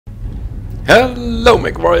Hello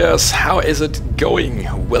Mechwarriors, how is it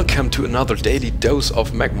going? Welcome to another daily dose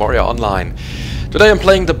of Mechwarrior Online. Today I'm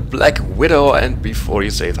playing the Black Widow, and before you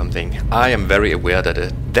say something, I am very aware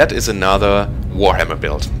that that is another Warhammer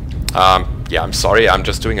build. Yeah, I'm sorry, I'm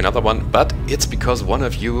just doing another one, but it's because one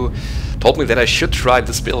of you told me that I should try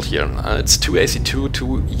this build here. It's 2AC2,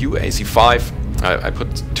 2xUAC5. I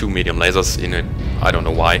put 2 medium lasers in it, I don't know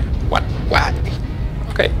why. What?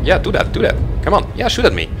 Okay, yeah, do that. Come on, yeah, shoot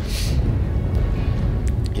at me.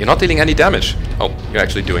 You're not dealing any damage. Oh, you're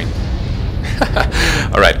actually doing.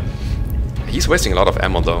 Alright. He's wasting a lot of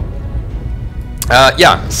ammo though.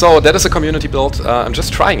 Yeah, so that is a community build. I'm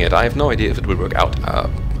just trying it. I have no idea if it will work out.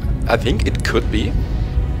 I think it could be.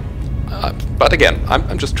 But again,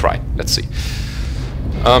 I'm just trying. Let's see.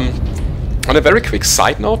 On a very quick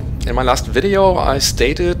side note, in my last video I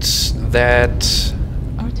stated that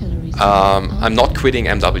I'm not quitting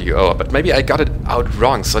MWO, but maybe I got it out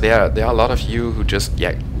wrong. So there are a lot of you who just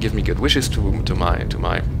give me good wishes to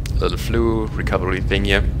my little flu recovery thing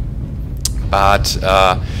here. But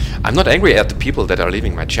I'm not angry at the people that are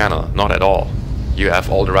leaving my channel, not at all. You have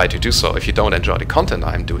all the right to do so. If you don't enjoy the content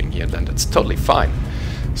I'm doing here, then that's totally fine.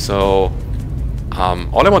 So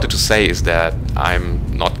all I wanted to say is that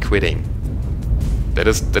I'm not quitting. That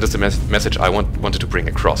is the message I wanted to bring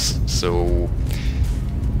across. So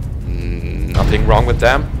nothing wrong with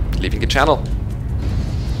them leaving the channel.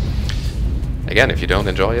 Again, if you don't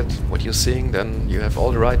enjoy it, what you're seeing, then you have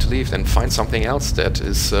all the right to leave. Then find something else that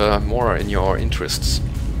is more in your interests.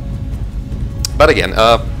 But again,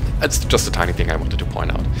 it's just a tiny thing I wanted to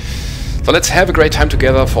point out. So let's have a great time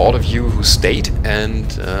together for all of you who stayed,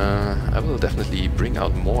 and I will definitely bring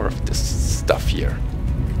out more of this stuff here.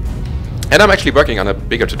 And I'm actually working on a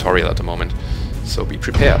bigger tutorial at the moment, so be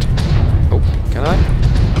prepared. Oh, can I?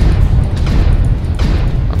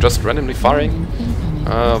 Just randomly firing,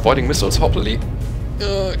 avoiding missiles, hopefully.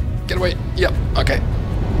 Get away. Yeah, okay.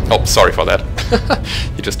 Oh, sorry for that.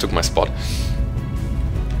 He just took my spot.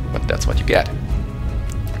 But that's what you get.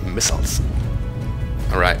 Missiles.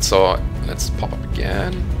 Alright, so let's pop up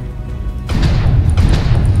again.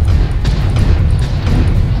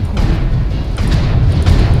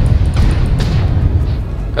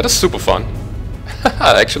 That is super fun.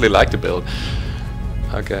 I actually like the build.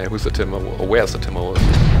 Okay, who's the Timber? Where's the Timber?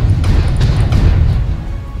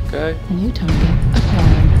 Okay. New target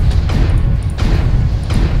acquired.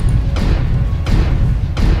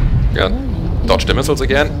 Yeah. Dodge the missiles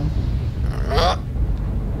again.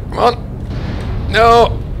 Come on.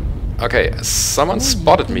 No. Okay, someone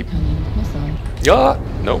spotted me. Yeah.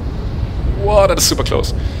 No. Whoa, that is super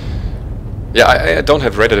close. Yeah, I don't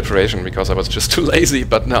have radar deprivation because I was just too lazy,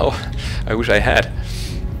 but now I wish I had.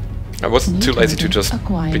 I was too lazy to just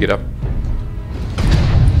pick it up.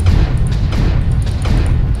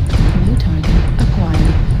 New target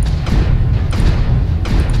acquired.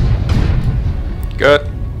 Good.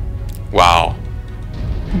 Wow.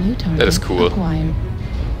 New target That is cool. acquired.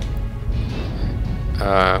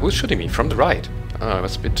 Who's shooting me? From the right. I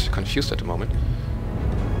was a bit confused at the moment.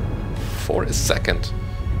 For a second.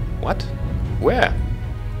 What? Where?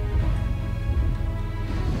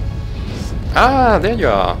 Ah, there you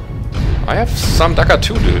are. I have some Dakka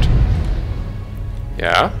too, dude.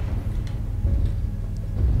 Yeah.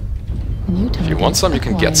 If you want some, you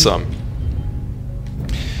can get some.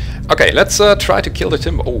 Okay, let's try to kill the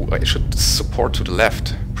Timber. Oh, I should support to the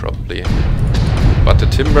left, probably. But the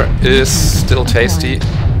Timber is still tasty.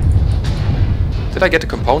 Did I get the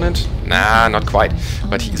component? Nah, not quite.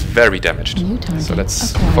 But he's very damaged. So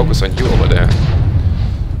let's focus on you over there.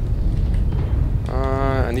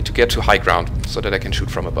 I need to get to high ground so that I can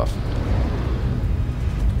shoot from above.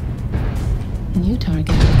 New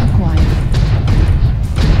target acquired.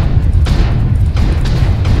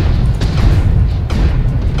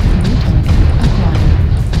 New target acquired.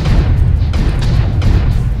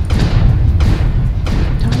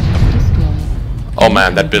 Target destroyed. Oh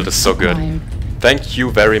man, that build is so good. Acquired. Thank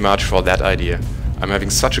you very much for that idea. I'm having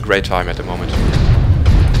such a great time at the moment.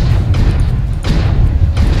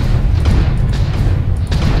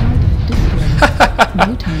 Target destroyed.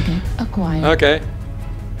 New target acquired. Okay.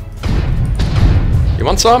 You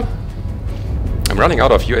want some? I'm running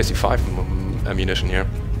out of UAC5 ammunition here.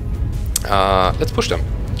 Let's push them.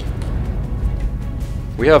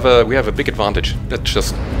 We have a big advantage. Let's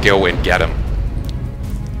just go and get them.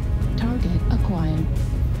 Target acquired.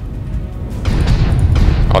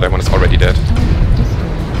 Oh, that one is already dead. Target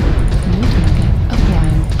destroyed. New target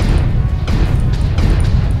acquired.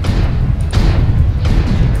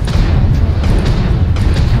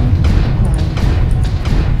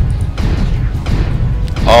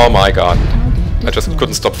 Oh my god. Target I just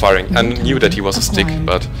couldn't stop firing. I knew that he was a stick, Acquired.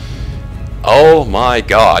 but... Oh my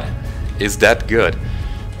god! Is that good?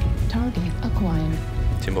 Target acquired.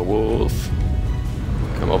 Timberwolf.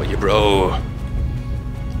 Come over here, bro.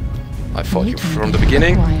 I fought New you from target the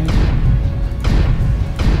beginning. acquired.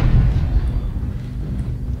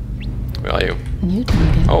 Where are you? New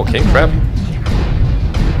target Oh, king acquired. crab.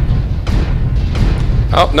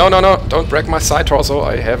 Oh, no, no, no. Don't break my side torso.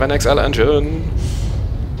 I have an XL engine.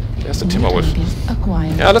 There's the New Timberwolf. target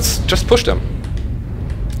acquired. Yeah, let's just push them.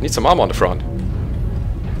 Need some armor on the front.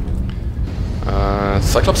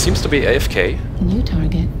 Cyclops seems to be AFK. New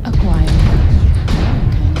target acquired.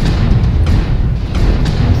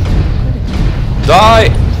 Die!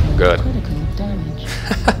 Good. Critical damage.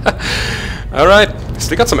 Alright,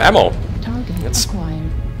 still got some ammo. Target Let's- acquired.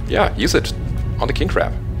 Yeah, use it on the king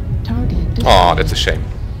crab. Target Oh, destroyed. that's a shame.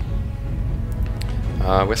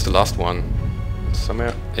 Where's the last one?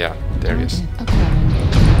 Somewhere? Yeah, there he is. Target acquired.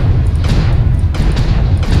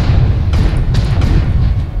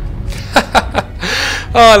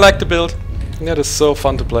 Oh, I like the build. That is so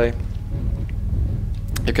fun to play.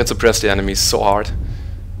 You can suppress the enemies so hard.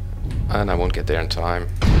 And I won't get there in time.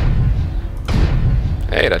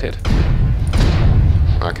 Hey, that hit.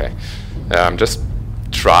 Okay. I'm just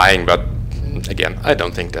trying, but again, I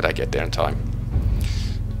don't think that I get there in time.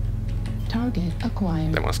 Target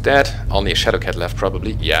acquired. That one's dead. Only a Shadow Cat left,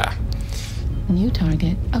 probably. Yeah. New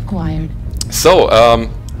target acquired. So,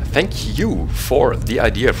 thank you for the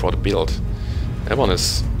idea for the build. That one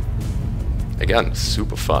is, again,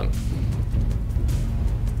 super fun.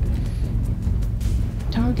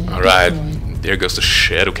 Target Alright, destroyed. there goes the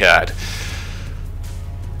Shadow Cat.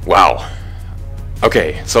 Wow.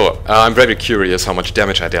 Okay, so I'm very curious how much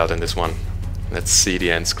damage I dealt in this one. Let's see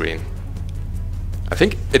the end screen. I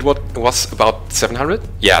think it was about 700?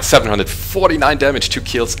 Yeah, 749 damage, 2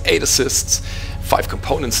 kills, 8 assists, 5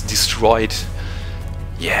 components destroyed.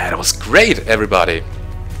 Yeah, that was great, everybody.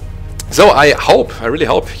 So I really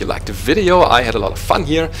hope you liked the video. I had a lot of fun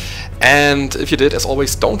here, and if you did, as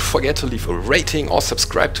always, don't forget to leave a rating or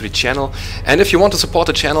subscribe to the channel. And if you want to support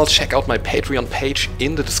the channel, check out my Patreon page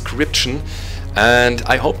in the description, and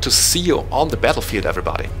I hope to see you on the battlefield,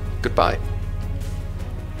 everybody. Goodbye.